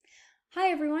Hi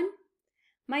everyone,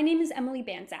 my name is Emily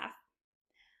Banzaf.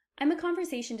 I'm a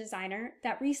conversation designer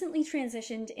that recently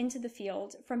transitioned into the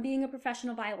field from being a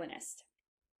professional violinist.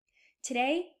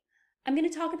 Today, I'm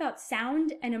going to talk about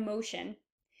sound and emotion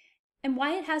and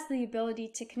why it has the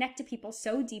ability to connect to people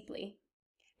so deeply,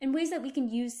 and ways that we can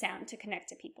use sound to connect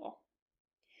to people.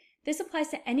 This applies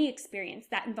to any experience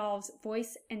that involves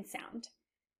voice and sound.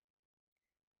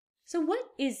 So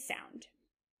what is sound?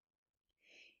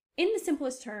 In the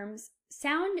simplest terms,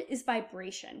 sound is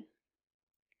vibration.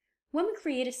 When we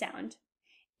create a sound,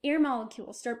 air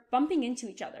molecules start bumping into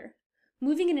each other,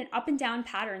 moving in an up and down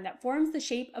pattern that forms the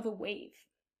shape of a wave.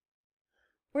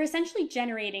 We're essentially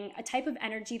generating a type of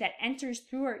energy that enters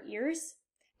through our ears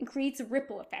and creates a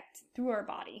ripple effect through our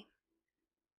body.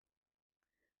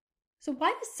 So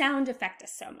why does sound affect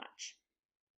us so much?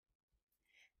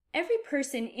 Every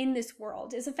person in this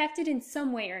world is affected in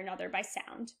some way or another by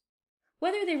sound,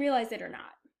 whether they realize it or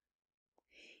not.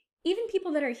 Even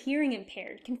people that are hearing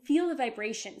impaired can feel the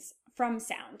vibrations from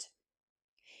sound.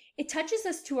 It touches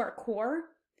us to our core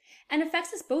and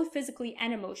affects us both physically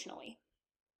and emotionally.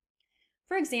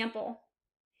 For example,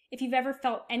 if you've ever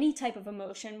felt any type of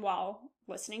emotion while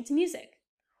listening to music,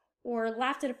 or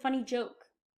laughed at a funny joke,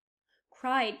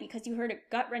 cried because you heard a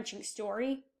gut-wrenching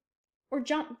story, or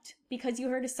jumped because you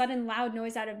heard a sudden loud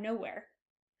noise out of nowhere,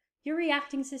 you're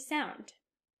reacting to sound.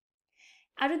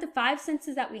 Out of the 5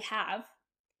 senses that we have,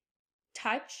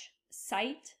 touch,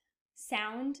 sight,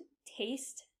 sound,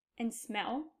 taste, and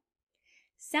smell,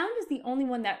 sound is the only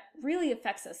one that really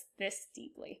affects us this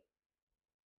deeply.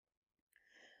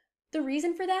 The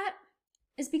reason for that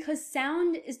is because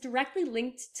sound is directly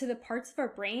linked to the parts of our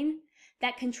brain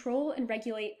that control and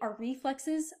regulate our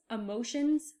reflexes,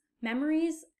 emotions,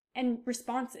 memories, and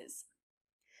responses.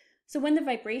 So when the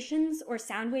vibrations or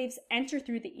sound waves enter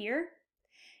through the ear,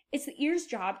 it's the ear's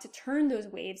job to turn those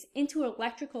waves into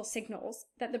electrical signals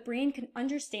that the brain can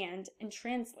understand and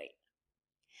translate.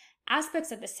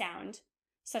 Aspects of the sound,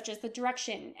 such as the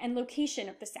direction and location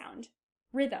of the sound,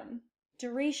 rhythm,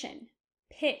 duration,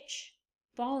 pitch,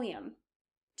 volume,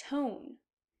 tone,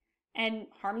 and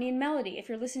harmony and melody if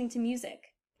you're listening to music,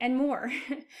 and more,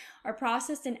 are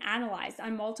processed and analyzed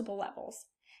on multiple levels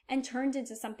and turned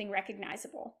into something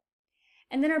recognizable.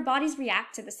 And then our bodies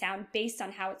react to the sound based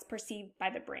on how it's perceived by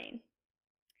the brain.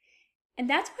 And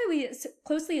that's why we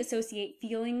closely associate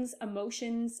feelings,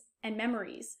 emotions, and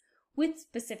memories with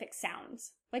specific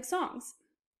sounds, like songs.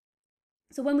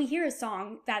 So when we hear a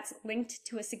song that's linked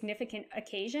to a significant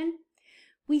occasion,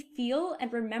 we feel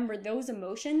and remember those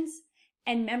emotions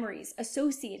and memories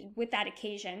associated with that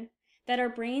occasion that our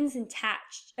brains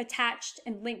attached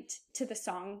and linked to the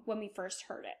song when we first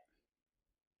heard it.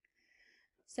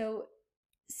 So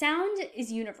sound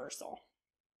is universal.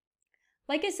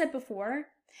 Like I said before,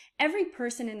 every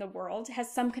person in the world has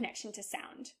some connection to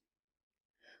sound.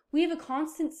 We have a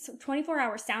constant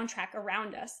 24-hour soundtrack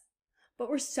around us, but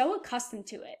we're so accustomed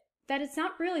to it that it's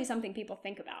not really something people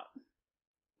think about.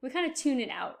 We kind of tune it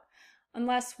out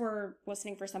unless we're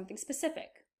listening for something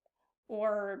specific,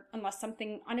 or unless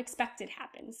something unexpected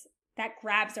happens that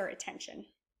grabs our attention.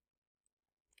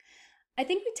 I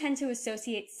think we tend to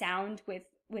associate sound with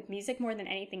music more than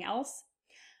anything else,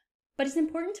 but it's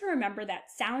important to remember that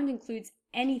sound includes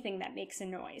anything that makes a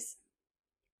noise.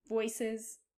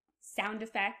 Voices, sound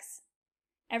effects,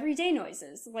 everyday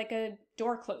noises like a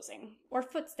door closing or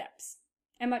footsteps,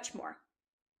 and much more.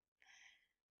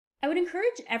 I would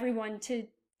encourage everyone to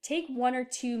take 1 or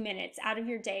 2 minutes out of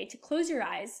your day to close your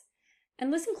eyes and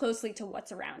listen closely to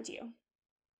what's around you.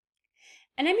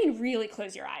 And I mean really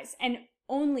close your eyes and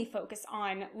only focus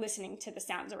on listening to the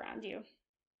sounds around you.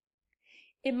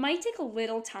 It might take a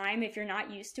little time if you're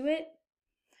not used to it,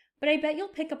 but I bet you'll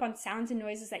pick up on sounds and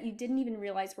noises that you didn't even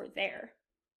realize were there,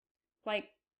 like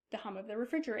the hum of the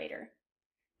refrigerator,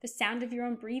 the sound of your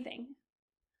own breathing,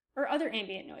 or other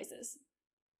ambient noises.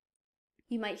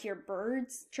 You might hear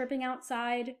birds chirping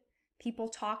outside, people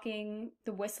talking,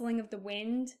 the whistling of the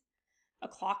wind, a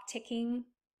clock ticking,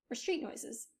 or street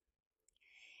noises.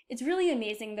 It's really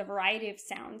amazing the variety of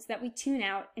sounds that we tune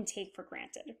out and take for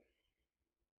granted.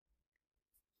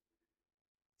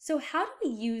 So how do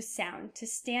we use sound to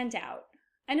stand out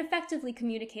and effectively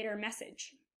communicate our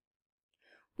message?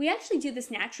 We actually do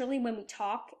this naturally when we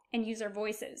talk and use our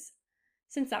voices,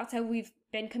 since that's how we've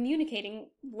been communicating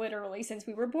literally since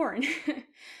we were born.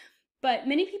 But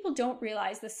many people don't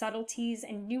realize the subtleties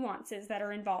and nuances that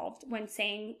are involved when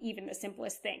saying even the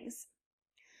simplest things.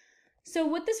 So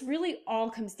what this really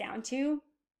all comes down to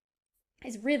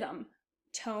is rhythm,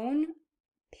 tone,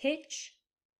 pitch,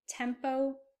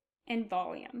 tempo, and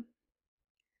volume.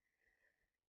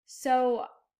 So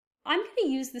I'm going to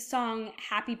use the song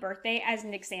Happy Birthday as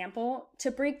an example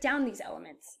to break down these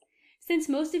elements, since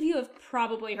most of you have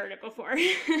probably heard it before.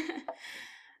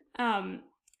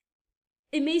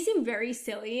 It may seem very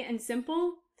silly and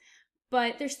simple,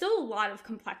 but there's still a lot of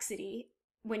complexity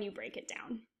when you break it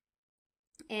down.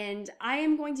 And I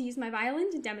am going to use my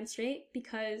violin to demonstrate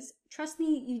because, trust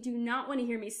me, you do not want to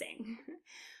hear me sing.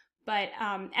 But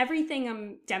everything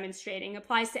I'm demonstrating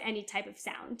applies to any type of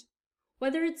sound,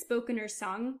 whether it's spoken or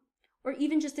sung, or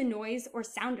even just a noise or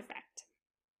sound effect.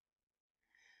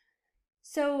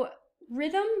 So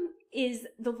rhythm is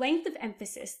the length of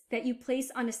emphasis that you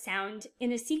place on a sound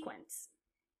in a sequence.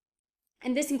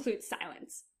 And this includes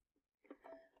silence.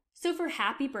 So for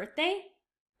happy birthday,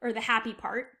 or the happy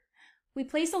part, we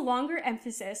place a longer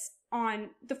emphasis on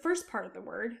the first part of the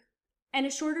word and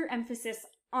a shorter emphasis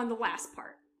on the last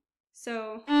part.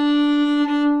 So,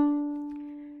 and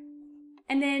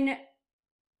then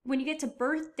when you get to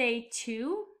birthday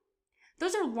 2,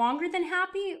 those are longer than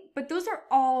happy, but those are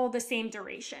all the same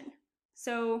duration.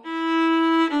 So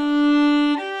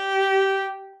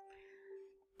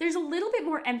there's a little bit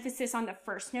more emphasis on the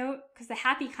first note because the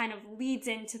happy kind of leads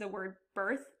into the word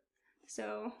birth.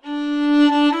 So,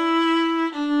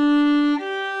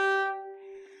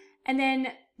 and then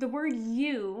the word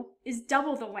you is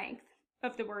double the length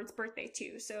of the words birthday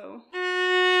 2. So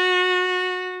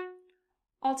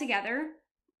altogether,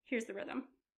 here's the rhythm.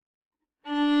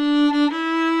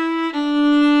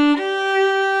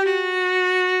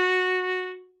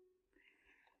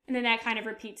 And then that kind of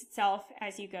repeats itself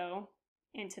as you go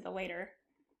into the later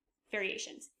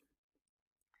variations.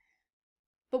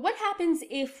 But what happens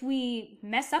if we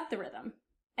mess up the rhythm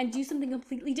and do something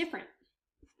completely different?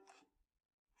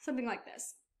 Something like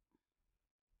this.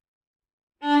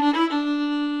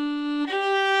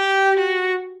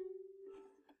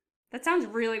 That sounds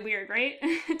really weird, right?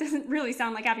 It doesn't really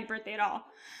sound like happy birthday at all.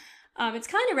 It's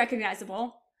kind of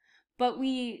recognizable, but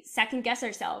we second guess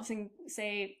ourselves and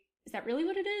say, is that really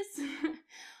what it is?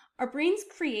 Our brains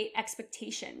create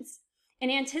expectations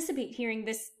and anticipate hearing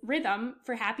this rhythm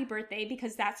for happy birthday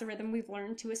because that's a rhythm we've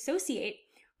learned to associate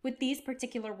with these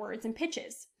particular words and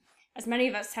pitches, as many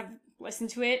of us have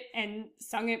listened to it and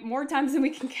sung it more times than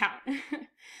we can count.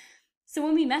 So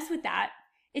when we mess with that,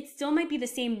 it still might be the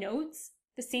same notes,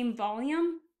 the same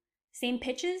volume, same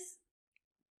pitches,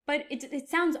 but it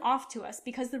sounds off to us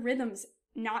because the rhythm's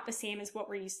not the same as what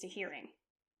we're used to hearing.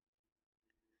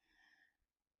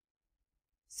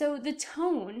 So the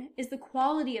tone is the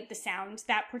quality of the sound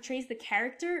that portrays the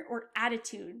character or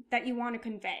attitude that you want to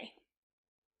convey.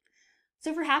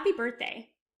 So for happy birthday,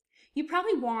 you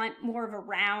probably want more of a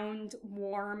round,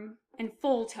 warm, and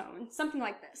full tone, something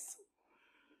like this.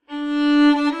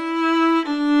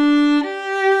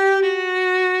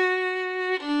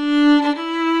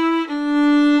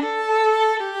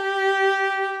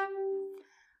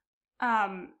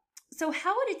 So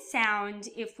how would it sound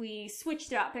if we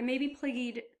switched it up and maybe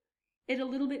played it a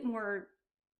little bit more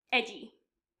edgy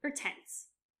or tense?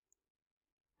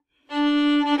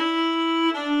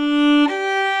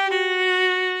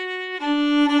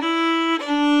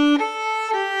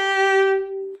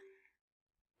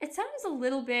 It sounds a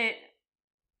little bit,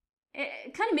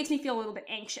 it kind of makes me feel a little bit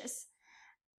anxious,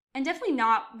 and definitely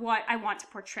not what I want to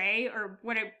portray or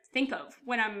what I think of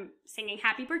when I'm singing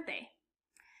happy birthday.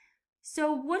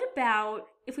 So what about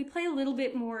if we play a little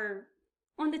bit more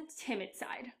on the timid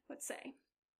side, let's say?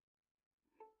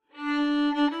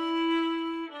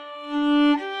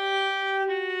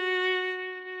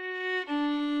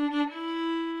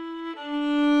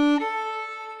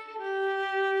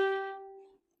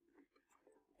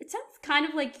 It sounds kind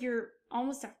of like you're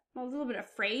almost a little bit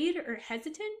afraid or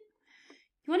hesitant.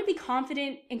 You want to be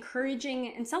confident,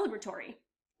 encouraging, and celebratory,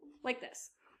 like this.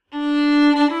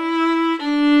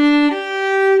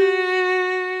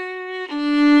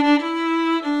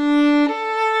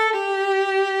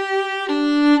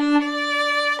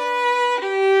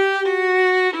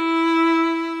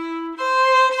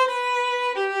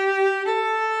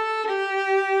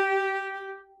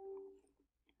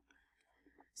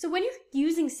 So when you're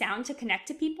using sound to connect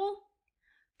to people,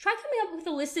 try coming up with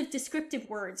a list of descriptive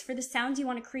words for the sounds you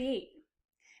want to create.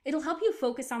 It'll help you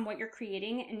focus on what you're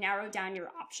creating and narrow down your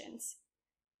options.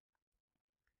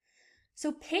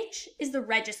 So pitch is the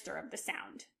register of the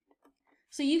sound.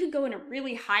 So you could go in a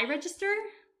really high register,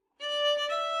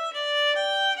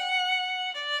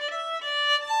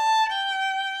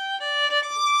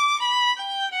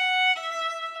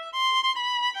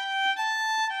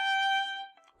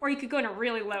 or you could go in a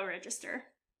really low register.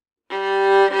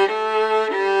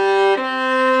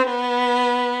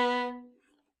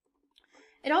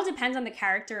 It all depends on the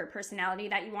character or personality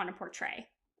that you want to portray.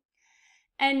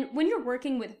 And when you're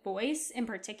working with voice in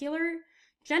particular,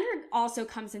 gender also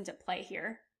comes into play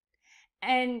here.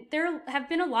 And there have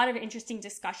been a lot of interesting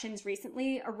discussions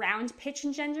recently around pitch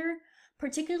and gender,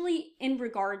 particularly in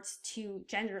regards to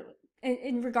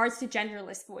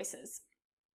genderless voices.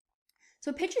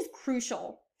 So pitch is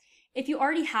crucial if you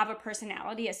already have a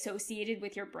personality associated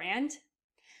with your brand.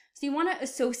 So you want to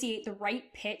associate the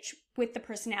right pitch with the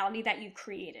personality that you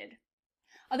created.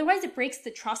 Otherwise, it breaks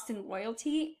the trust and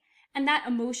loyalty and that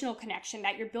emotional connection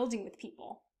that you're building with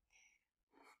people.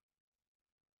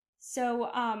 So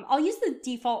I'll use the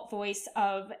default voice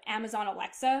of Amazon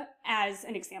Alexa as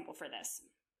an example for this.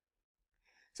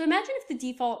 So imagine if the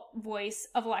default voice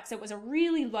of Alexa was a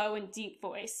really low and deep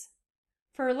voice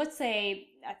for, let's say,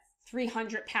 a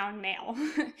 300-pound male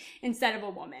instead of a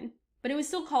woman, but it was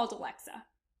still called Alexa.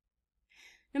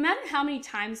 No matter how many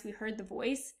times we heard the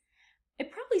voice,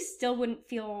 it probably still wouldn't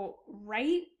feel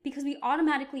right because we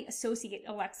automatically associate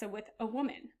Alexa with a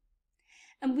woman.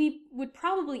 And we would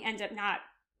probably end up not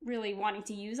really wanting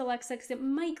to use Alexa because it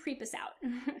might creep us out.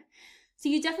 So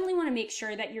you definitely want to make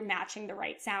sure that you're matching the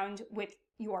right sound with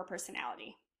your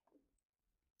personality.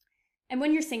 And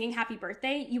when you're singing Happy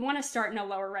Birthday, you want to start in a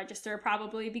lower register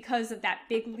probably because of that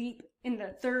big leap in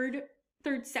the third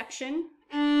section.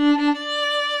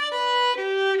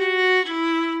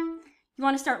 You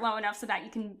want to start low enough so that you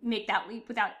can make that leap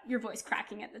without your voice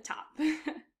cracking at the top.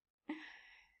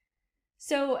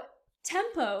 So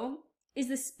tempo is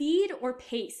the speed or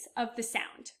pace of the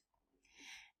sound.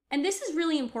 And this is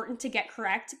really important to get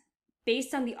correct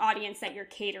based on the audience that you're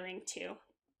catering to.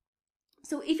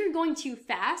 So if you're going too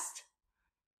fast,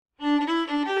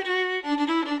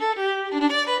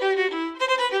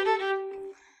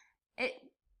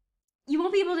 you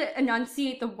won't be able to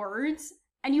enunciate the words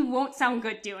and you won't sound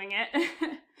good doing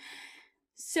it.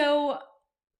 So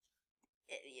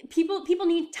people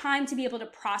need time to be able to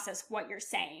process what you're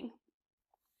saying.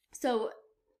 So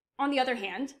on the other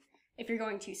hand, if you're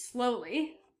going too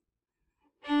slowly,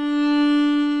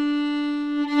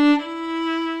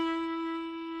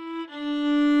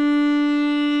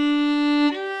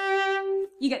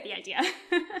 you get the idea.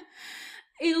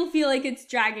 It'll feel like it's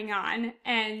dragging on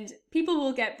and people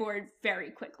will get bored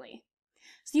very quickly.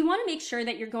 So you want to make sure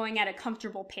that you're going at a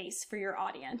comfortable pace for your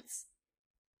audience.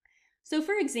 So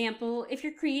for example, if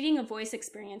you're creating a voice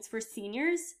experience for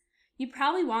seniors, you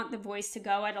probably want the voice to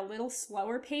go at a little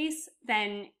slower pace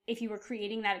than if you were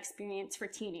creating that experience for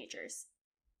teenagers.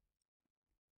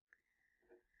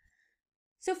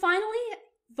 So finally,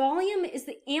 volume is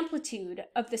the amplitude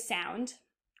of the sound,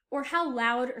 or how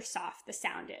loud or soft the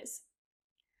sound is.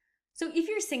 So if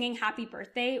you're singing Happy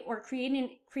Birthday or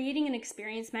creating an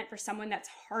experience meant for someone that's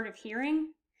hard of hearing,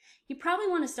 you probably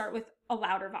want to start with a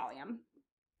louder volume.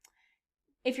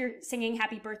 If you're singing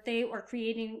Happy Birthday or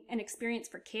creating an experience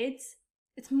for kids,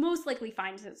 it's most likely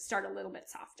fine to start a little bit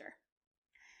softer.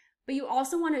 But you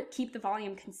also want to keep the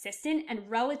volume consistent and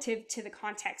relative to the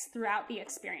context throughout the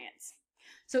experience.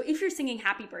 So if you're singing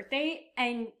Happy Birthday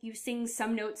and you sing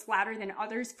some notes louder than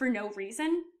others for no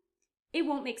reason, it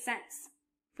won't make sense.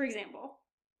 For example,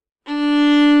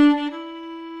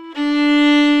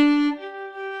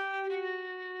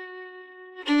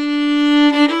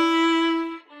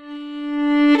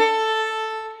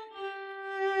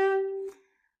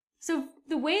 so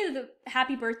the way that the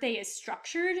Happy Birthday is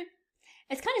structured,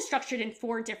 it's kind of structured in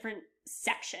 4 different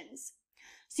sections.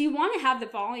 So you want to have the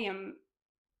volume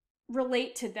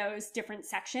relate to those different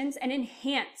sections and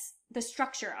enhance the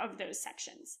structure of those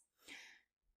sections.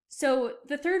 So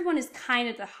the third one is kind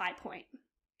of the high point.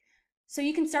 So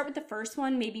you can start with the first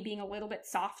one maybe being a little bit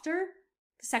softer,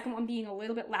 the second one being a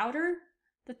little bit louder,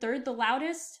 the third the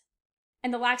loudest,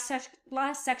 and the last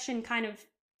section kind of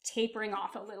tapering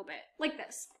off a little bit, like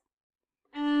this.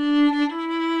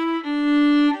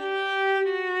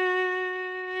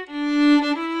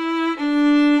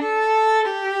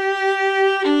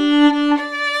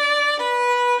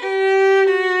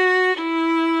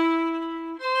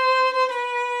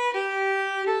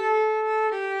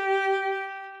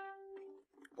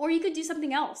 Or you could do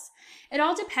something else. It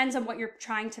all depends on what you're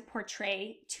trying to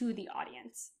portray to the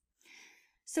audience.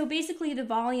 So basically, the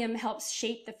volume helps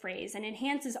shape the phrase and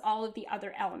enhances all of the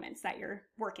other elements that you're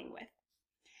working with.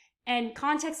 And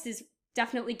context is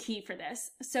definitely key for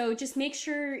this. So just make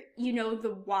sure you know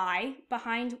the why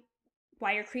behind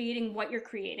why you're creating what you're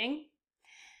creating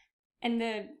and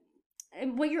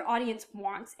what your audience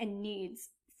wants and needs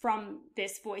from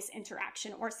this voice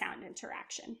interaction or sound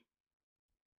interaction.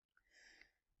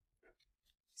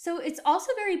 So it's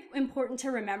also very important to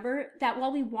remember that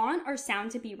while we want our sound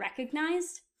to be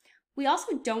recognized, We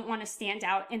also don't want to stand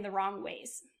out in the wrong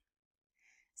ways.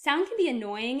 Sound can be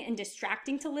annoying and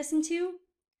distracting to listen to,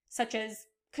 such as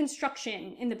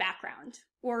construction in the background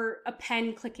or a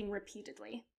pen clicking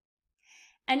repeatedly.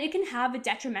 And it can have a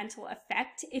detrimental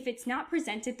effect if it's not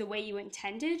presented the way you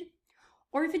intended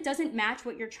or if it doesn't match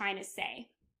what you're trying to say.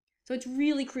 So it's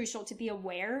really crucial to be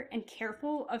aware and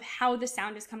careful of how the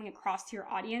sound is coming across to your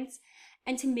audience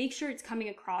and to make sure it's coming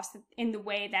across in the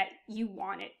way that you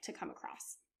want it to come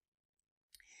across.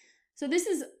 So this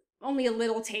is only a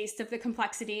little taste of the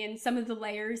complexity and some of the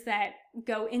layers that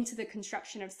go into the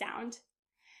construction of sound.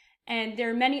 And there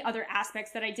are many other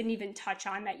aspects that I didn't even touch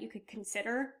on that you could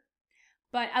consider,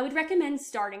 but I would recommend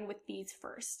starting with these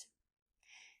first.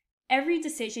 Every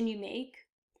decision you make,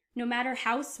 no matter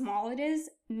how small it is,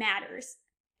 matters,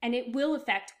 and it will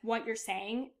affect what you're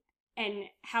saying and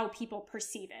how people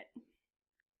perceive it.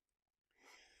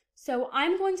 So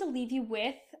I'm going to leave you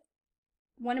with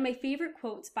one of my favorite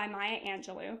quotes by Maya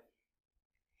Angelou.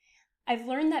 I've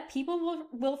learned that people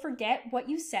will forget what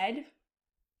you said,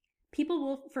 people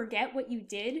will forget what you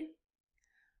did,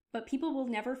 but people will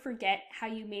never forget how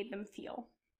you made them feel.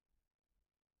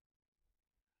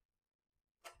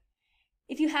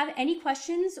 If you have any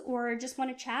questions or just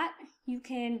want to chat, you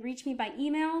can reach me by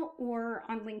email or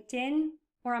on LinkedIn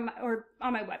or on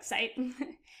my website.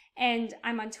 And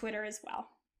I'm on Twitter as well.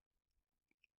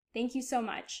 Thank you so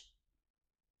much.